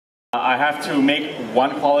I have to make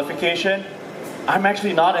one qualification. I'm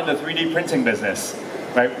actually not in the 3D printing business,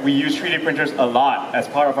 right? We use 3D printers a lot as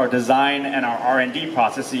part of our design and our R&D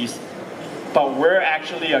processes, but we're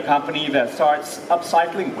actually a company that starts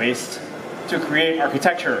upcycling waste to create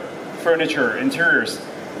architecture, furniture, interiors,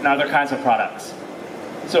 and other kinds of products.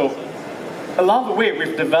 So along the way,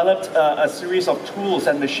 we've developed a series of tools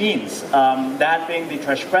and machines, that being the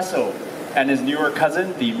Trashpresso and his newer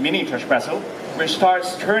cousin, the Mini Trashpresso, which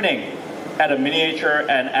starts turning at a miniature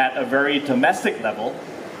and at a very domestic level,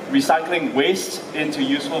 recycling waste into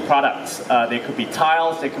useful products. They could be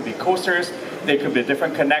tiles, they could be coasters, they could be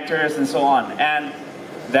different connectors and so on. And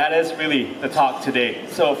that is really the talk today.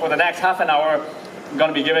 So for the next half an hour, I'm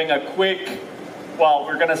going to be giving a quick, well,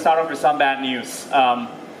 we're going to start off with some bad news.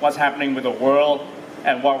 What's happening with the world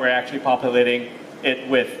and what we're actually populating it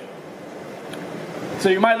with. So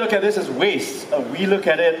you might look at this as waste. We look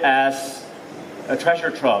at it as a treasure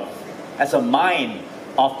trove, as a mine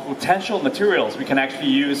of potential materials we can actually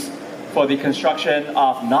use for the construction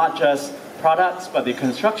of not just products, but the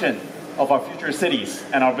construction of our future cities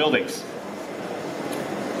and our buildings.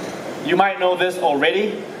 You might know this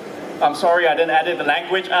already. I'm sorry I didn't edit the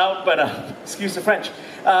language out, but excuse the French.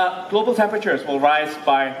 Global temperatures will rise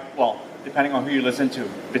by, well, depending on who you listen to,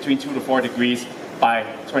 between 2 to 4 degrees by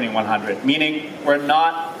 2100, meaning we're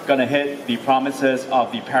not going to hit the promises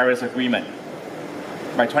of the Paris Agreement.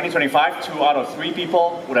 By 2025, 2 out of 3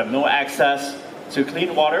 people would have no access to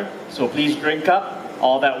clean water, so please drink up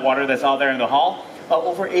all that water that's out there in the hall.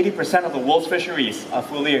 Over 80% of the world's fisheries are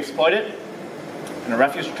fully exploited, and a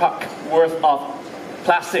refuse truck worth of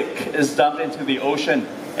plastic is dumped into the ocean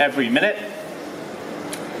every minute.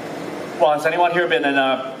 Well, has anyone here been in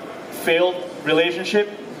a failed relationship,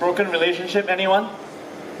 broken relationship, anyone?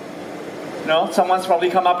 No? Someone's probably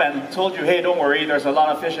come up and told you, hey, don't worry, there's a lot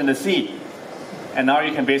of fish in the sea. And now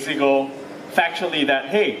you can basically go factually that,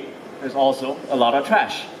 hey, there's also a lot of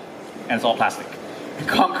trash, and it's all plastic.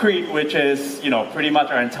 Concrete, which is, pretty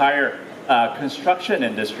much our entire construction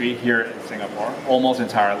industry here in Singapore, almost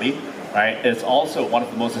entirely, right? It's also one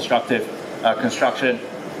of the most destructive construction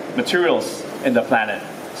materials in the planet.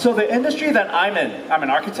 So the industry that I'm in, I'm an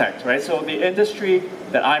architect, right? So the industry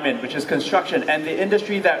that I'm in, which is construction, and the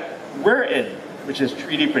industry that we're in, which is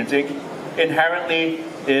 3D printing, inherently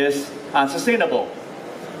is unsustainable.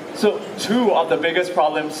 So 2 of the biggest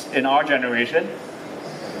problems in our generation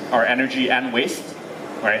are energy and waste,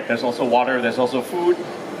 right? There's also water, there's also food.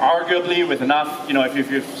 Arguably with enough,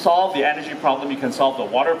 if you solve the energy problem, you can solve the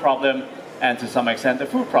water problem and to some extent the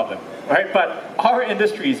food problem, right? But our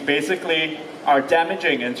industries basically are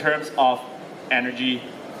damaging in terms of energy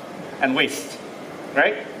and waste,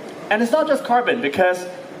 right? And it's not just carbon, because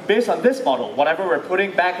based on this model, whatever we're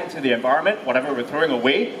putting back into the environment, whatever we're throwing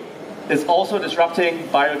away, is also disrupting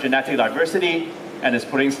biogenetic diversity and is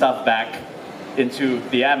putting stuff back into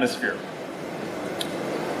the atmosphere.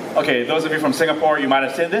 Okay, those of you from Singapore, you might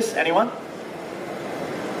have seen this. Anyone?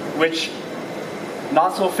 Which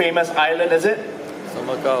not so famous island is it?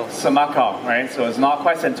 Semakau, right? So it's not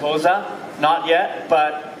quite Sentosa, not yet,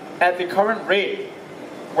 but at the current rate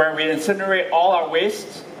where we incinerate all our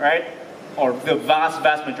waste, right? Or the vast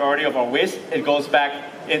majority of our waste, it goes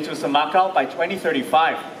back into Semakau. By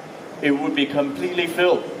 2035, it would be completely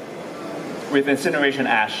filled with incineration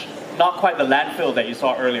ash. Not quite the landfill that you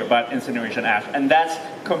saw earlier, but incineration ash. And that's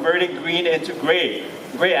converting green into gray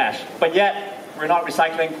ash. But yet, we're not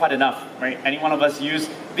recycling quite enough, right? Any one of us use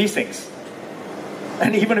these things.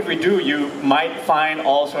 And even if we do, you might find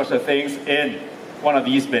all sorts of things in one of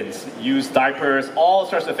these bins. Used diapers, all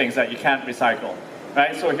sorts of things that you can't recycle,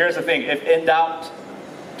 right? So here's the thing, if in doubt,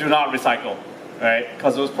 do not recycle, right?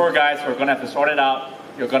 Because those poor guys who are going to have to sort it out,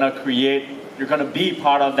 you're going to be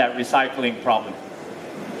part of that recycling problem.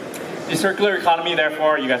 The circular economy,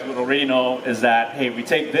 therefore, you guys would already know, is that, hey, we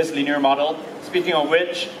take this linear model. Speaking of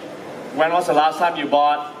which, when was the last time you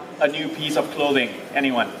bought a new piece of clothing?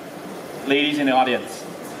 Anyone? Ladies in the audience.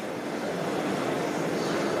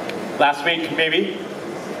 Last week, maybe,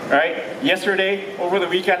 right? Yesterday, over the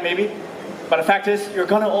weekend, maybe. But the fact is, you're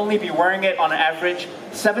going to only be wearing it on average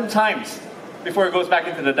 7 times before it goes back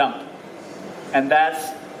into the dump. And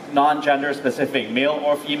that's non-gender specific, male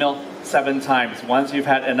or female, 7 times, once you've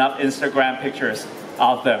had enough Instagram pictures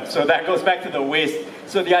of them. So that goes back to the waste.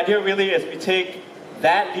 So the idea really is we take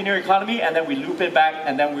that linear economy and then we loop it back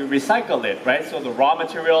and then we recycle it, right? So the raw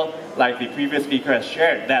material, like the previous speaker has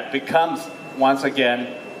shared, that becomes, once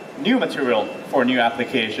again, new material for new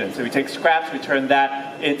applications. So we take scraps, we turn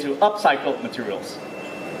that into upcycled materials.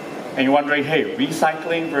 And you're wondering, hey,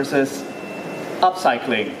 recycling versus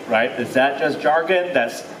upcycling, right? Is that just jargon?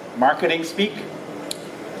 That's marketing speak?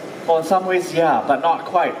 Well, in some ways, yeah, but not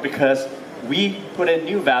quite, because we put in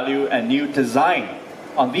new value and new design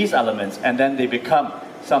on these elements, and then they become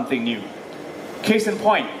something new. Case in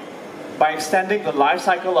point, by extending the life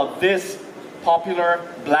cycle of this popular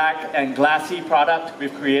black and glassy product,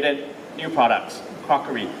 we've created new products,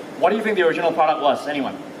 crockery. What do you think the original product was?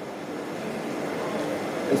 Anyone?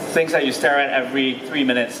 It's things that you stare at every 3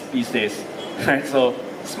 minutes these days, right? So,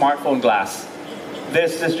 smartphone glass.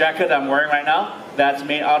 This jacket I'm wearing right now, that's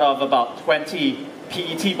made out of about 20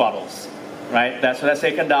 PET bottles, right? So that's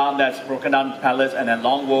taken down, that's broken down into pellets, and then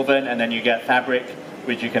long woven, and then you get fabric,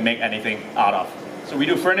 which you can make anything out of. So we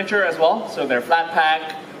do furniture as well, so they're flat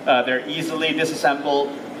pack, they're easily disassembled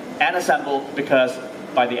and assembled, because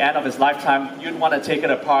by the end of its lifetime, you'd want to take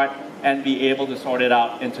it apart and be able to sort it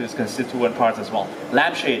out into its constituent parts as well.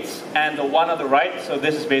 Lampshades, and the one on the right, so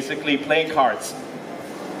this is basically playing cards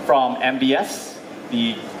from MBS,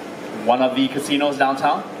 one of the casinos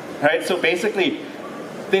downtown, right? So basically,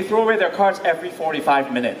 they throw away their cards every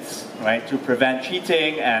 45 minutes, right? To prevent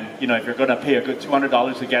cheating, and if you're gonna pay a good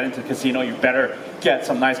 $200 to get into the casino, you better get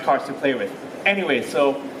some nice cards to play with. Anyway,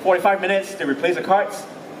 so 45 minutes, they replace the cards.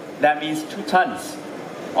 That means 2 tons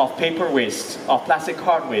of paper waste, of plastic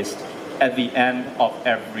card waste at the end of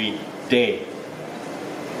every day.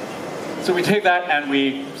 So we take that and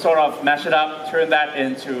we sort of mash it up, turn that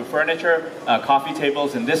into furniture, coffee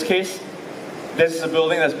tables in this case. This is a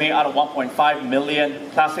building that's made out of 1.5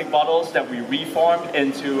 million plastic bottles that we reformed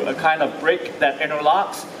into a kind of brick that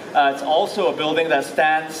interlocks. It's also a building that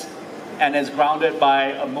stands and is grounded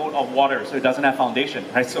by a moat of water, so it doesn't have foundation,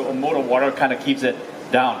 right? So a moat of water kind of keeps it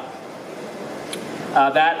down.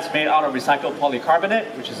 That's made out of recycled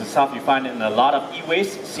polycarbonate, which is the stuff you find in a lot of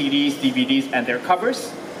e-waste, CDs, DVDs, and their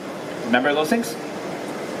covers. Remember those things?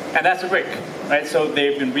 And that's a brick, right? So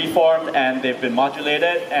they've been reformed and they've been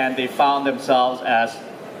modulated, and they found themselves as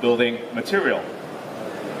building material.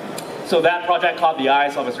 So that project caught the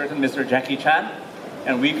eyes of a certain Mr. Jackie Chan,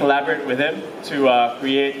 and we collaborated with him to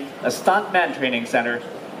create a stuntman training center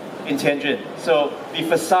in Tianjin. So the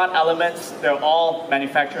facade elements, they're all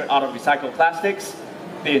manufactured out of recycled plastics.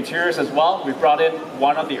 The interiors as well, we brought in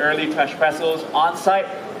one of the early Trashpressos on site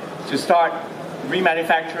to start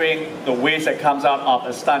remanufacturing the waste that comes out of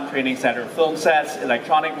a stunt training center. Film sets,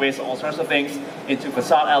 electronic waste, all sorts of things into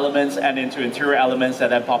facade elements and into interior elements that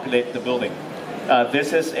then populate the building.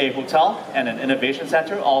 This is a hotel and an innovation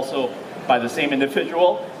center, also by the same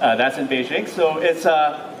individual. That's in Beijing. So it's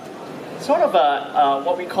sort of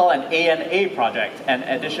what we call an A&A project, an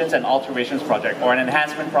additions and alterations project, or an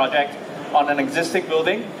enhancement project on an existing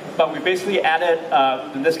building. But we basically added,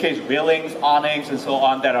 in this case, railings, awnings, and so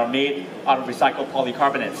on that are made out of recycled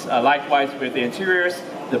polycarbonates. Likewise with the interiors,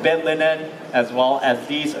 the bed linen, as well as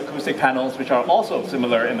these acoustic panels, which are also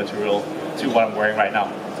similar in material to what I'm wearing right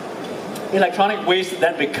now. Electronic waste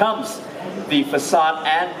then becomes the facade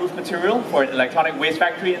and roof material for an electronic waste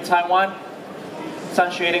factory in Taiwan.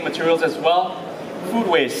 Sun shading materials as well. Food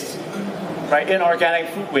waste, right? Inorganic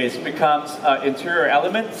food waste becomes interior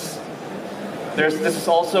elements. This is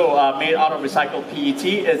also made out of recycled PET.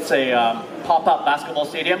 It's a pop-up basketball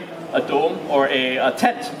stadium, a dome, or a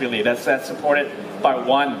tent, really, that's supported by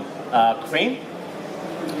one crane.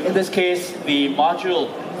 In this case, the module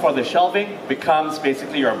for the shelving becomes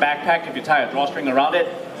basically your backpack if you tie a drawstring around it.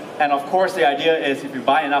 And of course, the idea is if you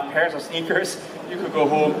buy enough pairs of sneakers, you could go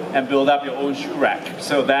home and build up your own shoe rack.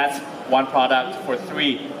 So that's one product for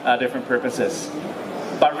 3 different purposes.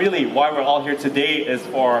 But really, why we're all here today is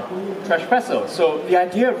for Trashpresso. So the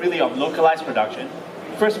idea really of localized production,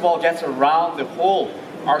 first of all, gets around the whole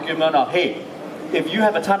argument of, hey, if you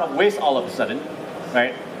have a ton of waste all of a sudden,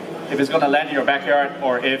 right? If it's going to land in your backyard,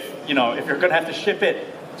 or if you're going to have to ship it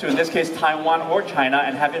to, in this case, Taiwan or China,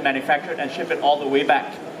 and have it manufactured and ship it all the way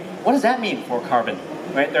back, what does that mean for carbon,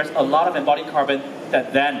 right? There's a lot of embodied carbon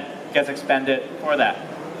that then gets expended for that.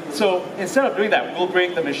 So instead of doing that, we'll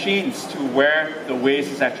bring the machines to where the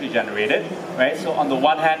waste is actually generated, right? So on the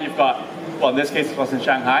one hand, you've got, well, in this case it was in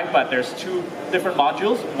Shanghai, but there's 2 different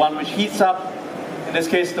modules, one which heats up, in this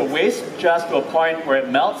case, the waste just to a point where it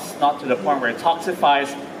melts, not to the point where it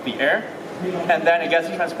toxifies the air. And then it gets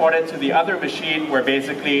transported to the other machine where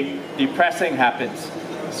basically the pressing happens.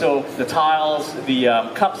 So the tiles, the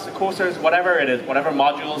cups, the coasters, whatever it is, whatever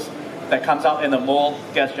modules that comes out in the mold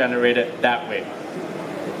gets generated that way.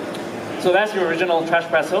 So that's the original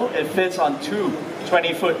Trashpresso. It fits on 2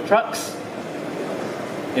 20-foot trucks.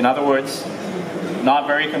 In other words, not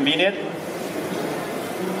very convenient.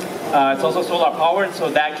 It's also solar powered,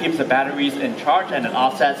 so that keeps the batteries in charge and it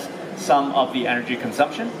offsets some of the energy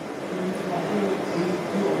consumption.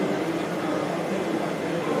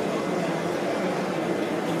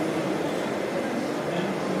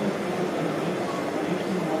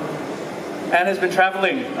 and has been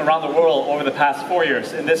traveling around the world over the past 4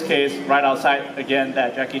 years. In this case, right outside, again,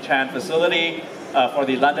 that Jackie Chan facility for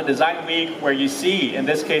the London Design Week, where you see, in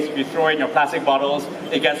this case, if you throw in your plastic bottles,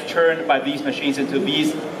 it gets turned by these machines into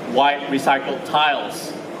these white recycled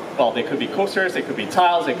tiles. Well, they could be coasters, they could be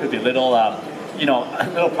tiles, they could be little,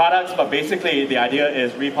 little products, but basically the idea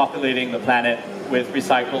is repopulating the planet with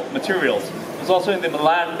recycled materials. It was also in the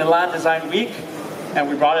Milan Design Week, and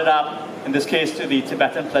we brought it up, in this case, to the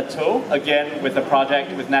Tibetan Plateau, again, with a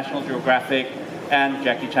project with National Geographic and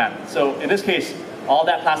Jackie Chan. So in this case, all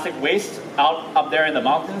that plastic waste up there in the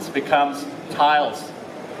mountains becomes tiles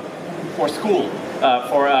for school,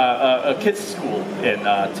 for a kids' school in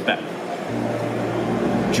Tibet.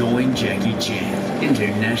 Join Jackie Chan,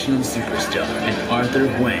 international superstar, and Arthur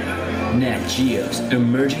Huang, Nat Geo's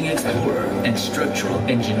emerging explorer and structural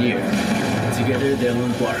engineer. Together they'll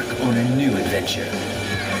embark on a new adventure,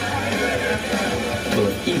 full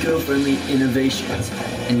of eco-friendly innovations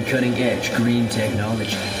and cutting-edge green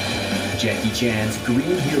technology. Jackie Chan's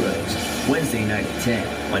Green Heroes, Wednesday night at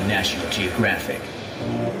 10 on National Geographic.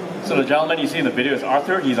 So the gentleman you see in the video is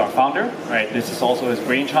Arthur. He's our founder, right? This is also his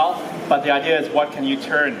brainchild. But the idea is, what can you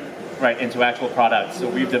turn, right, into actual products? So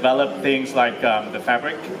we've developed things like the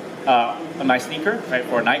fabric on my sneaker, right,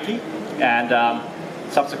 for Nike, and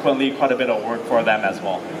subsequently quite a bit of work for them as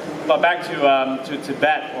well. But back to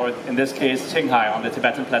Tibet, or in this case, Qinghai on the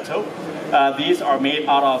Tibetan Plateau. These are made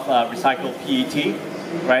out of recycled PET,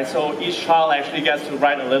 right? So each child actually gets to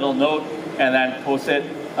write a little note and then post it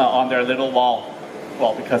on their little wall.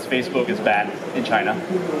 Well, because Facebook is banned in China.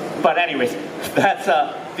 But anyways, that's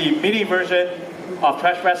the mini version of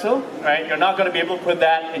Trashpresso, right? You're not going to be able to put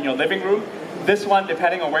that in your living room. This one,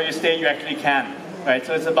 depending on where you stay, you actually can, right?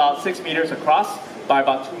 So it's about 6 meters across by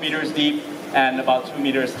about 2 meters deep and about 2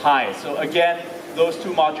 meters high. So again, those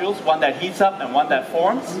two modules, one that heats up and one that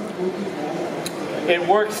forms. It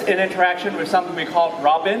works in interaction with something we call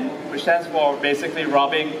robin, which stands for basically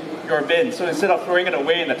robbing your bin. So instead of throwing it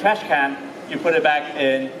away in the trash can, you put it back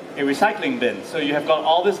in a recycling bin. So you have got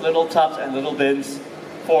all these little tubs and little bins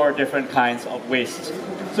for different kinds of waste.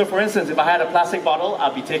 So for instance, if I had a plastic bottle,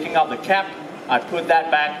 I'd be taking out the cap, I'd put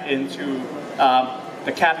that back into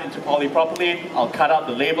the cap into polypropylene, I'll cut out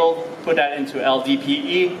the label, put that into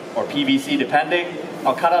LDPE or PVC depending,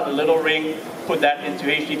 I'll cut out the little ring, put that into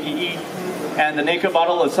HDPE, and the naked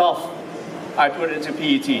bottle itself, I put it into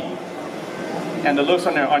PET. And the looks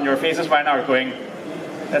on your faces right now are going,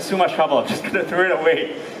 that's too much trouble, I'm just going to throw it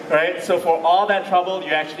away, right? So for all that trouble,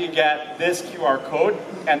 you actually get this QR code,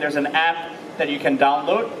 and there's an app that you can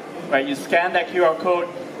download, right? You scan that QR code,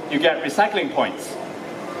 you get recycling points.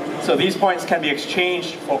 So these points can be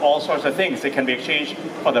exchanged for all sorts of things. They can be exchanged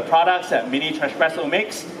for the products that Mini Trashpresso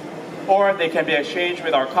makes, or they can be exchanged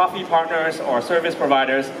with our coffee partners or service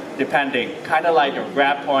providers, depending, kind of like your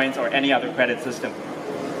Grab points or any other credit system.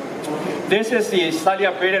 This is the slightly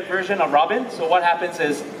upgraded version of Robin. So what happens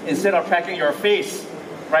is, instead of tracking your face,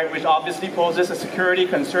 right, which obviously poses a security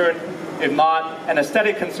concern, if not an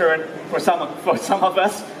aesthetic concern for some of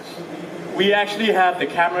us, we actually have the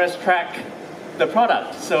cameras track the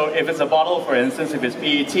product. So if it's a bottle, for instance, if it's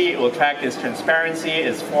PET, it will track its transparency,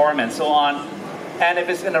 its form, and so on. And if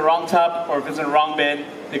it's in the wrong tub or if it's in the wrong bin,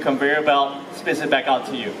 the conveyor belt spits it back out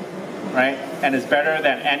to you, right? And it's better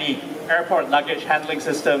than any airport luggage handling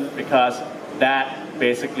system, because that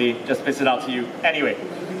basically just spits it out to you anyway.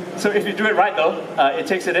 So if you do it right though, it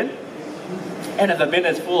takes it in. And if the bin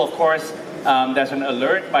is full, of course, there's an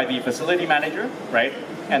alert by the facility manager, right?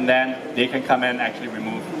 And then they can come in and actually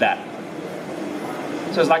remove that.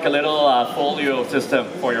 So it's like a little folio system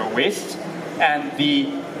for your waste. And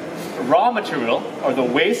the raw material, or the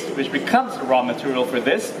waste, which becomes the raw material for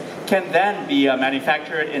this, can then be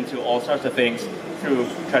manufactured into all sorts of things through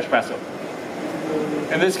Trashpresso.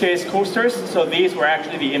 In this case, coasters. So these were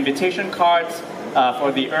actually the invitation cards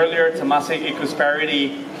for the earlier Temasek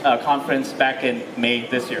Ecosperity conference back in May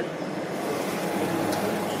this year.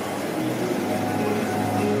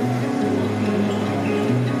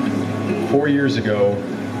 Four years ago,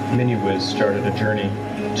 Miniwiz started a journey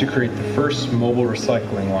to create the first mobile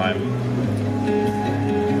recycling line,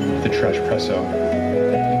 the Trashpresso.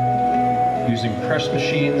 Using press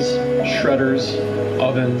machines, shredders,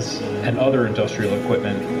 ovens, and other industrial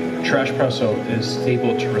equipment, Trashpresso is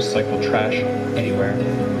able to recycle trash anywhere.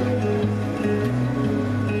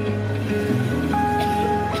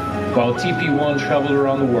 While TP1 traveled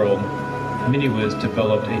around the world, Miniwiz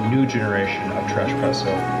developed a new generation of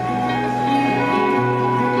Trashpresso.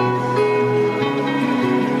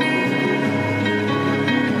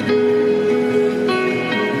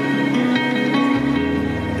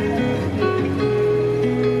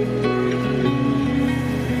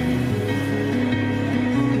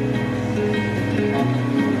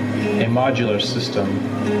 modular system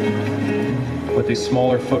with a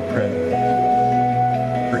smaller footprint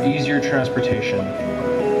for easier transportation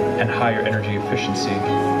and higher energy efficiency.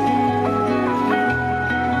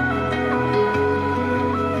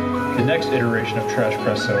 The next iteration of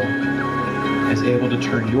Trashpresso is able to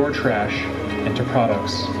turn your trash into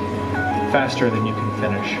products faster than you can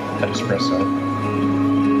finish that espresso.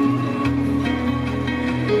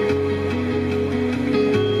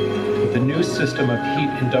 With the new system of heat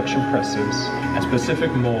induction presses and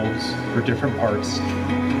specific molds for different parts,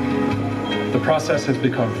 the process has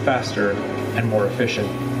become faster and more efficient.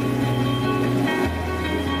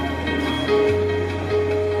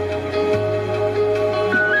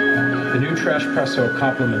 The new Trashpresso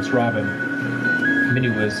complements Robin,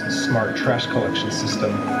 Miniwiz's smart trash collection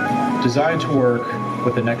system, designed to work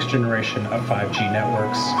with the next generation of 5G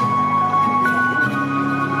networks.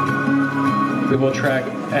 It will track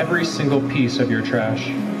every single piece of your trash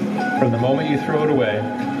from the moment you throw it away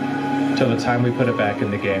till the time we put it back in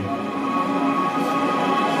the game.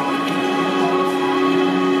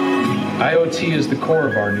 IoT is the core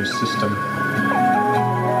of our new system.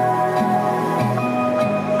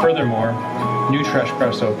 Furthermore, new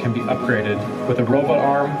Trashpresso can be upgraded with a robot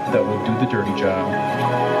arm that will do the dirty job.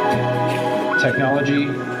 Technology,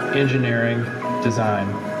 engineering, design,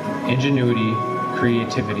 ingenuity,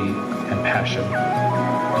 creativity, and passion.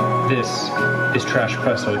 This is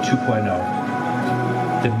Trashpresso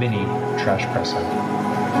 2.0, the mini Trashpresso.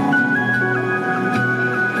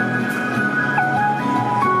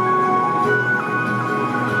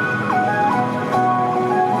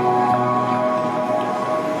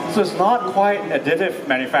 So it's not quite additive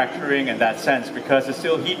manufacturing in that sense because it's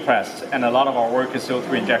still heat pressed and a lot of our work is still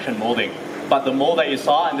through injection molding. But the mold that you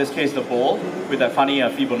saw, in this case the bowl, with that funny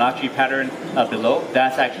Fibonacci pattern below,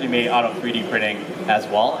 that's actually made out of 3D printing as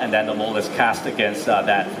well, and then the mold is cast against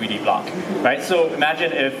that 3D block, right? So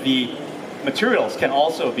imagine if the materials can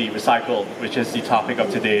also be recycled, which is the topic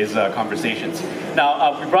of today's conversations.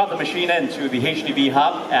 Now, we brought the machine into the HDB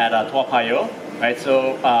hub at Toa Payoh, right?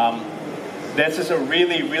 So this is a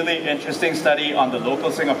really, really interesting study on the local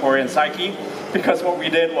Singaporean psyche, because what we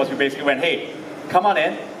did was we basically went, hey, come on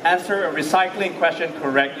in, answer a recycling question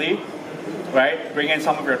correctly, right? Bring in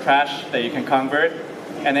some of your trash that you can convert,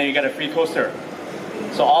 and then you get a free coaster.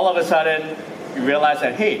 So all of a sudden, you realize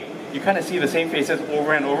that, hey, you kind of see the same faces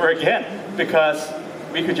over and over again, because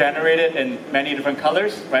we could generate it in many different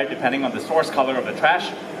colors, right? Depending on the source color of the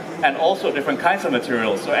trash, and also different kinds of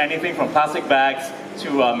materials. So anything from plastic bags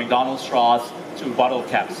to McDonald's straws to bottle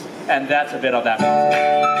caps. And that's a bit of that.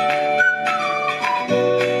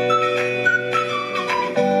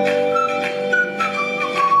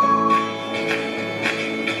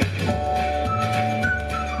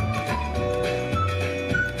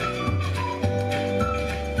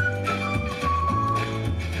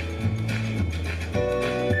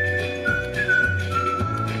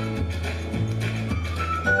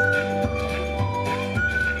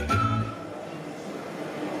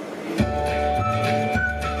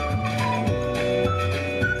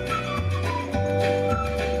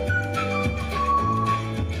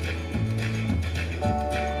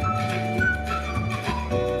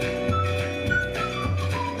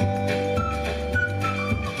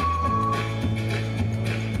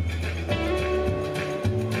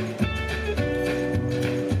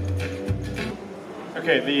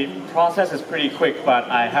 Okay, the process is pretty quick, but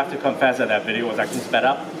I have to confess that that video was actually sped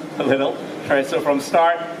up a little. Right, so from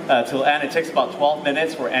start till end, it takes about 12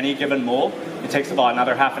 minutes for any given mold. It takes about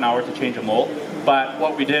another half an hour to change a mold. But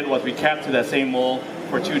what we did was we kept to the same mold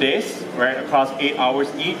for 2 days, right, across 8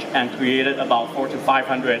 hours each, and created about 400 to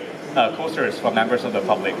 500 coasters for members of the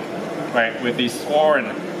public, right, with the sworn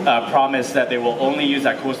promise that they will only use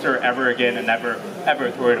that coaster ever again and never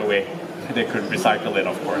ever throw it away. They could recycle it,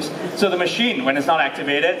 of course. So the machine, when it's not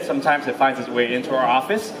activated, sometimes it finds its way into our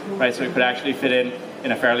office, right? So it could actually fit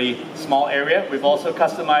in a fairly small area. We've also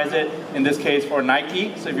customized it, in this case, for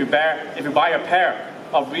Nike. So if you buy a pair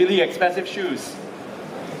of really expensive shoes,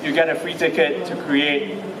 you get a free ticket to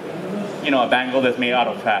create, a bangle that's made out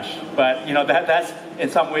of trash. But that's in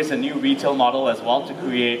some ways a new retail model as well, to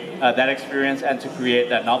create that experience and to create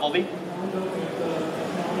that novelty.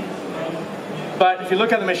 But if you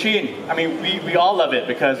look at the machine, I mean, we all love it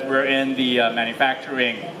because we're in the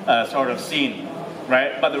manufacturing sort of scene,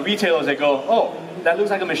 right? But the retailers, they go, oh, that looks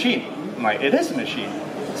like a machine. I'm like, it is a machine.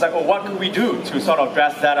 It's like, well, what could we do to sort of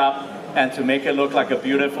dress that up and to make it look like a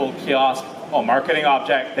beautiful kiosk or marketing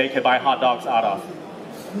object they could buy hot dogs out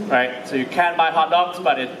of, right? So you can buy hot dogs,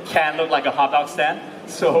 but it can look like a hot dog stand.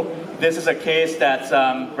 So this is a case that's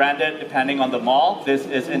branded depending on the mall. This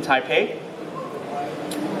is in Taipei.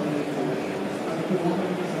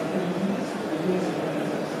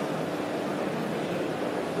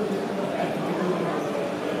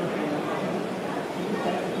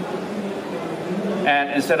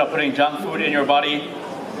 And instead of putting junk food in your body,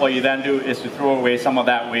 what you then do is to throw away some of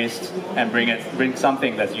that waste and bring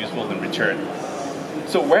something that's useful in return.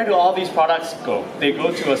 So where do all these products go? They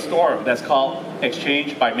go to a store that's called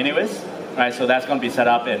Exchange by Miniwiz, right? So that's going to be set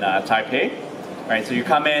up in Taipei, right? So you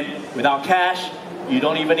come in without cash, you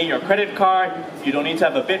don't even need your credit card, you don't need to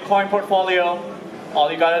have a Bitcoin portfolio.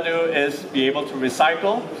 All you got to do is be able to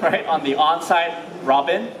recycle, right, on the on-site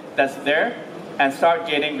Robin that's there, and start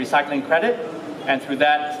getting recycling credit, and through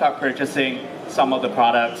that start purchasing some of the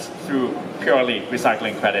products through purely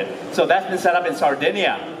recycling credit. So that's been set up in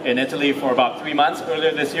Sardinia in Italy for about 3 months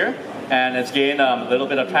earlier this year, and it's gained a little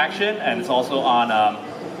bit of traction, and it's also on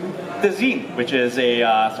the Zine, which is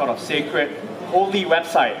a sort of sacred, holy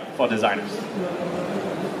website for designers,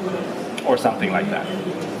 or something like that.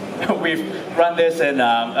 We've run this in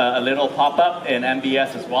a little pop-up in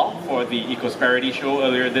MBS as well for the Ecosperity show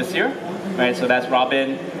earlier this year, right? So that's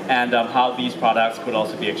Robin, and how these products could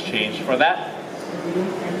also be exchanged for that.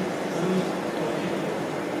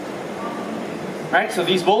 Right, so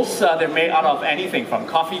these bowls, they're made out of anything from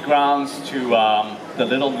coffee grounds to the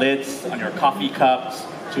little lids on your coffee cups,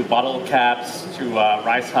 to bottle caps, to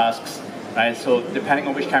rice husks, right? So depending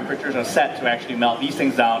on which temperatures are set to actually melt these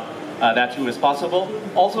things down, that too is possible.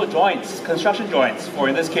 Also joints, construction joints, for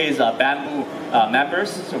in this case bamboo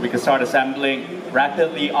members, so we can start assembling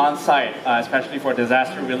rapidly on site, especially for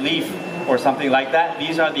disaster relief or something like that.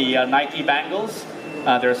 These are the Nike bangles.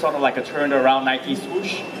 They're sort of like a turned around Nike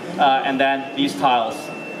swoosh. And then these tiles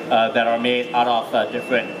that are made out of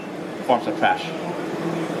different forms of trash.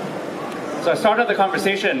 So I started the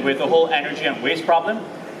conversation with the whole energy and waste problem,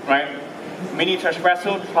 right? Mini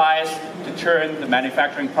Trashpresso tries to turn the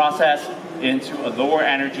manufacturing process into a lower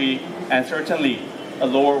energy and certainly a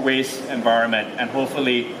lower waste environment, and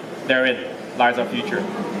hopefully therein lies our future.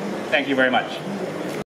 Thank you very much.